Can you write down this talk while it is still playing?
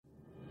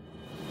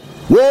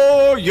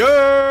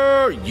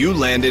Warrior! You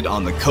landed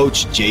on the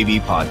Coach JV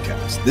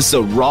podcast. This is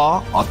a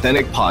raw,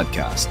 authentic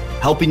podcast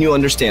helping you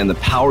understand the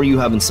power you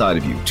have inside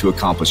of you to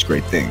accomplish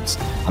great things.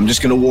 I'm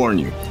just going to warn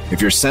you,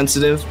 if you're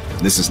sensitive,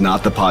 this is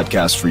not the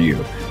podcast for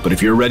you. But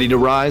if you're ready to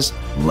rise,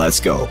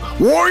 let's go.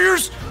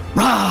 Warriors,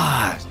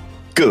 rise!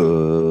 Good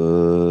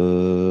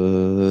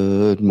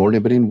morning,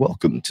 everybody, and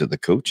welcome to the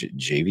Coach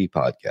JV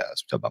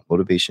podcast. We talk about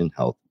motivation,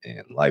 health,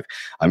 and life.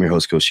 I'm your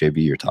host, Coach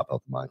JV, your top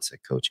health mindset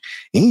coach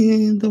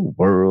in the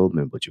world.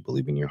 Remember what you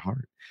believe in your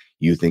heart.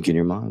 You think in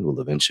your mind will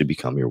eventually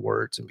become your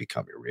words and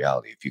become your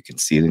reality. If you can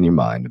see it in your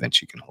mind,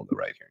 eventually you can hold it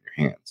right here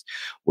in your hands.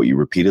 What you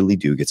repeatedly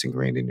do gets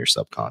ingrained in your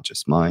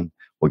subconscious mind.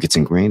 What gets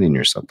ingrained in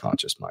your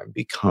subconscious mind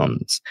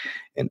becomes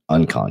an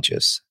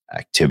unconscious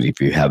activity. If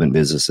you haven't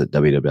visited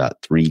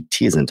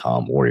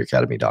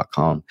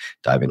www.3tsandtomwarrioracademy.com,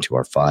 dive into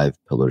our 5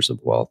 pillars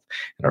of wealth.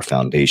 And our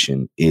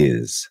foundation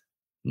is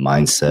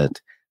mindset,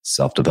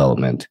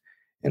 self-development,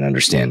 and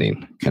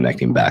understanding,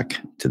 connecting back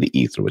to the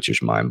ether, which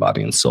is mind,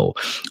 body, and soul.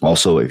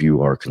 Also, if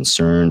you are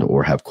concerned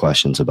or have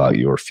questions about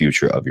your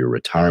future of your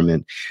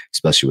retirement,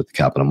 especially with the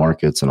capital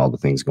markets and all the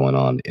things going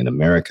on in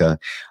America,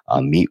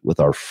 meet with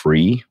our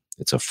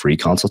It's a free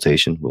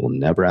consultation. We will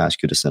never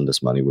ask you to send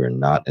us money. We're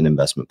not an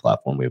investment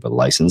platform. We have a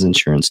licensed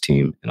insurance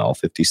team in all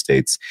 50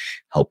 states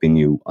helping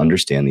you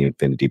understand the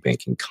infinity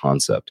banking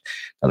concept.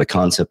 Now, the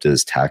concept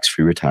is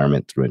tax-free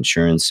retirement through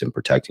insurance and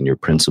protecting your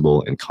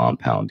principal and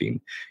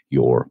compounding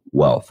your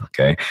wealth.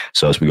 Okay.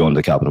 So as we go into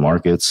the capital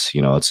markets,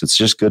 it's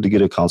just good to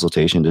get a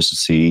consultation just to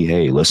see,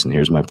 hey, listen,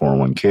 here's my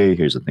 401k.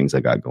 Here's the things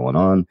I got going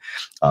on.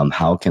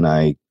 How can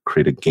I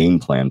create a game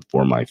plan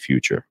for my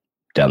future?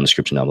 Down in the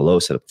description down below,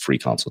 set up a free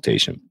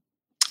consultation.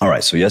 All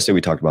right. So yesterday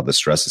we talked about the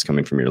stress is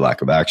coming from your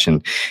lack of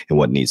action and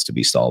what needs to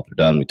be solved or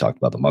done. We talked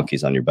about the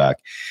monkeys on your back.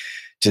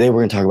 Today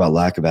we're going to talk about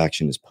lack of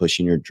action is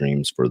pushing your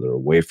dreams further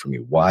away from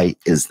you. Why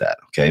is that?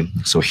 Okay.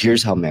 So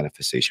here's how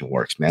manifestation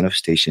works.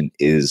 Manifestation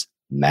is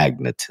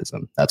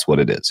magnetism. That's what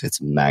it is. It's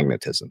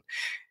magnetism.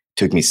 It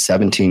took me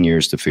 17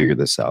 years to figure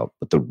this out.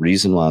 But the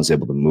reason why I was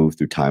able to move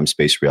through time,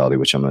 space, reality,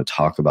 which I'm going to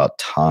talk about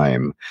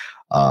time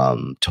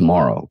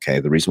tomorrow. Okay.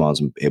 The reason why I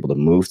was able to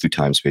move through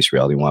time, space,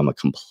 reality, why I'm a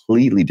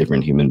completely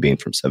different human being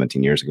from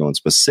 17 years ago, and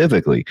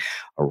specifically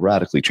a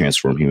radically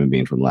transformed human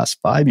being from the last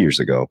 5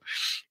 years ago,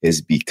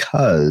 is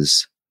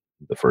because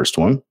the first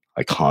one,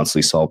 I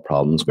constantly solve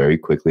problems very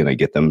quickly and I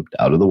get them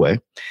out of the way.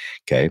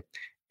 Okay.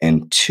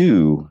 And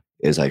 2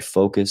 is I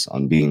focus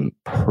on being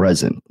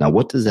present. Now,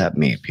 what does that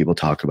mean? People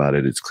talk about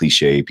it. It's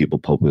cliche. People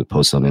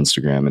post on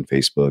Instagram and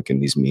Facebook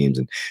and these memes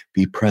and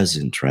be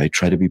present, right?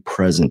 Try to be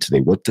present today.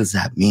 What does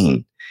that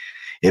mean?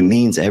 It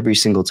means every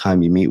single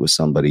time you meet with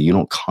somebody, you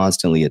don't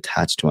constantly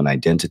attach to an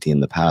identity in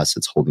the past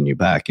that's holding you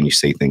back. And you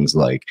say things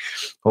like,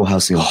 oh,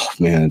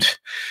 man,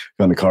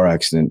 got in a car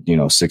accident,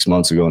 6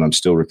 months ago and I'm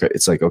still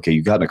It's like, okay,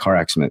 you got in a car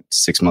accident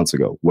 6 months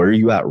ago. Where are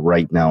you at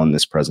right now in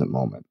this present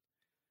moment?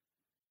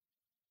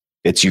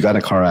 You got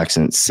in a car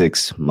accident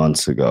 6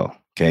 months ago.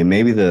 Okay.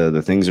 Maybe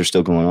the things are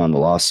still going on, the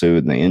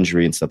lawsuit and the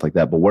injury and stuff like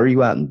that. But where are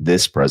you at in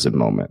this present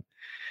moment?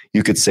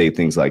 You could say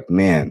things like,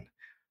 man,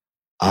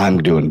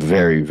 I'm doing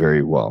very,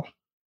 very well.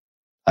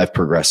 I've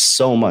progressed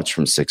so much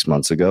from 6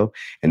 months ago.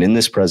 And in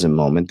this present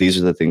moment, these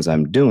are the things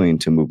I'm doing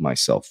to move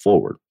myself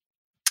forward.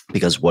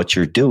 Because what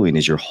you're doing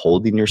is you're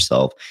holding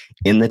yourself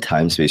in the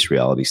time, space,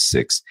 reality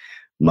 6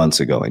 months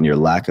ago. And your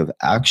lack of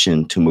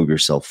action to move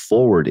yourself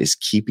forward is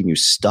keeping you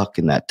stuck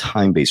in that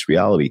time-based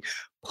reality,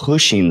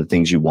 pushing the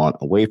things you want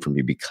away from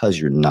you because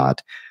you're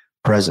not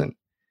present.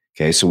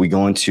 Okay, so we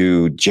go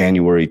into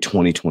January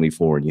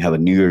 2024 and you have a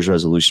New Year's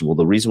resolution. Well,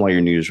 the reason why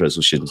your New Year's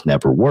resolutions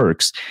never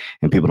works,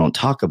 and people don't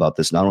talk about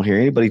this, and I don't hear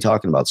anybody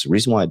talking about this, the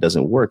reason why it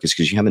doesn't work is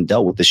because you haven't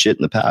dealt with the shit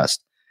in the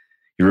past.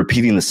 You're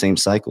repeating the same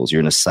cycles.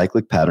 You're in a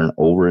cyclic pattern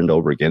over and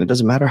over again. It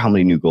doesn't matter how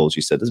many new goals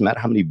you set. It doesn't matter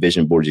how many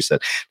vision boards you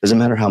set. It doesn't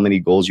matter how many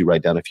goals you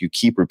write down. If you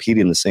keep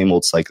repeating the same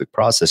old cyclic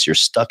process, you're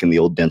stuck in the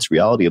old dense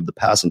reality of the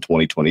past in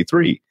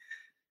 2023.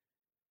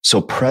 So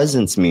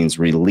presence means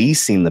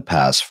releasing the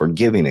past,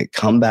 forgiving it,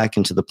 come back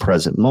into the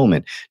present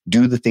moment,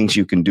 do the things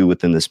you can do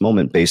within this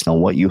moment based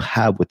on what you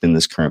have within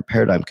this current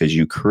paradigm because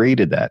you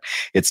created that.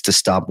 It's to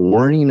stop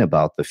worrying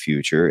about the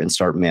future and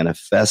start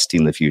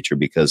manifesting the future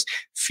because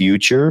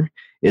future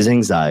is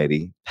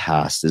anxiety,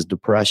 past is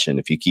depression.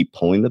 If you keep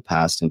pulling the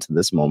past into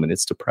this moment,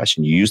 it's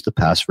depression. You use the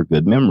past for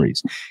good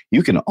memories.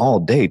 You can all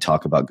day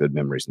talk about good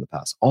memories in the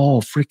past,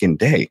 all freaking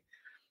day.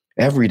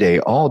 Every day,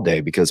 all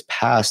day, because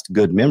past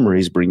good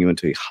memories bring you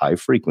into a high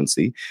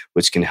frequency,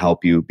 which can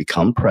help you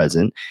become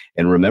present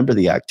and remember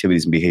the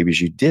activities and behaviors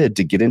you did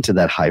to get into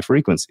that high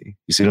frequency.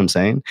 You see what I'm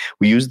saying?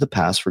 We use the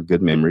past for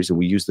good memories and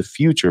we use the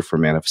future for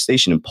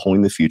manifestation and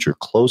pulling the future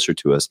closer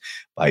to us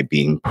by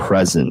being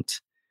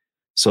present.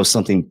 So if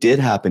something did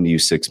happen to you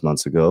 6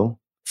 months ago,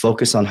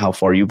 focus on how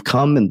far you've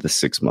come in the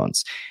 6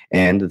 months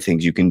and the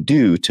things you can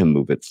do to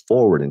move it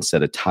forward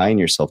instead of tying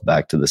yourself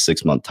back to the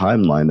 6-month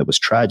timeline that was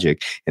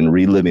tragic and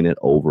reliving it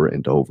over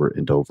and over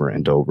and over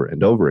and over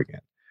and over again.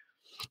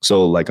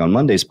 So like on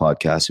Monday's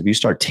podcast, if you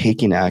start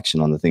taking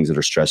action on the things that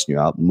are stressing you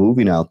out,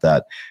 moving out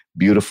that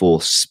beautiful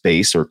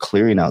space or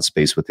clearing out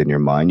space within your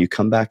mind, you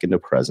come back into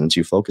presence,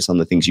 you focus on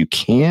the things you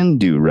can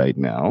do right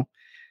now.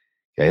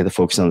 Okay. The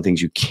focus on the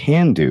things you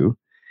can do,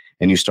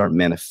 and you start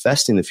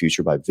manifesting the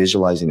future by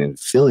visualizing and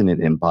feeling it,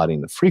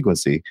 embodying the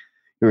frequency,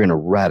 you're going to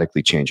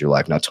radically change your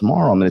life. Now,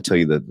 tomorrow, I'm going to tell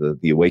you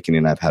the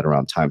awakening I've had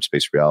around time,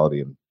 space,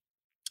 reality, and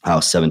how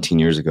 17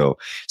 years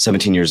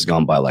has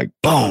gone by like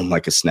boom,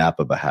 like a snap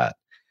of a hat.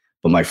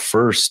 But my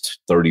first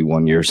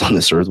 31 years on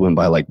this earth went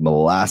by like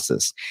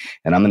molasses.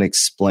 And I'm going to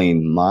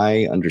explain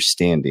my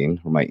understanding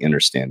or my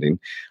understanding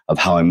of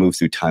how I move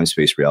through time,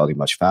 space, reality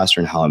much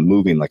faster, and how I'm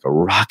moving like a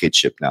rocket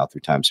ship now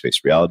through time, space,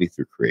 reality,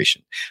 through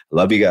creation. I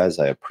love you guys.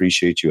 I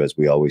appreciate you. As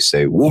we always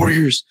say,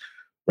 warriors,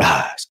 rise.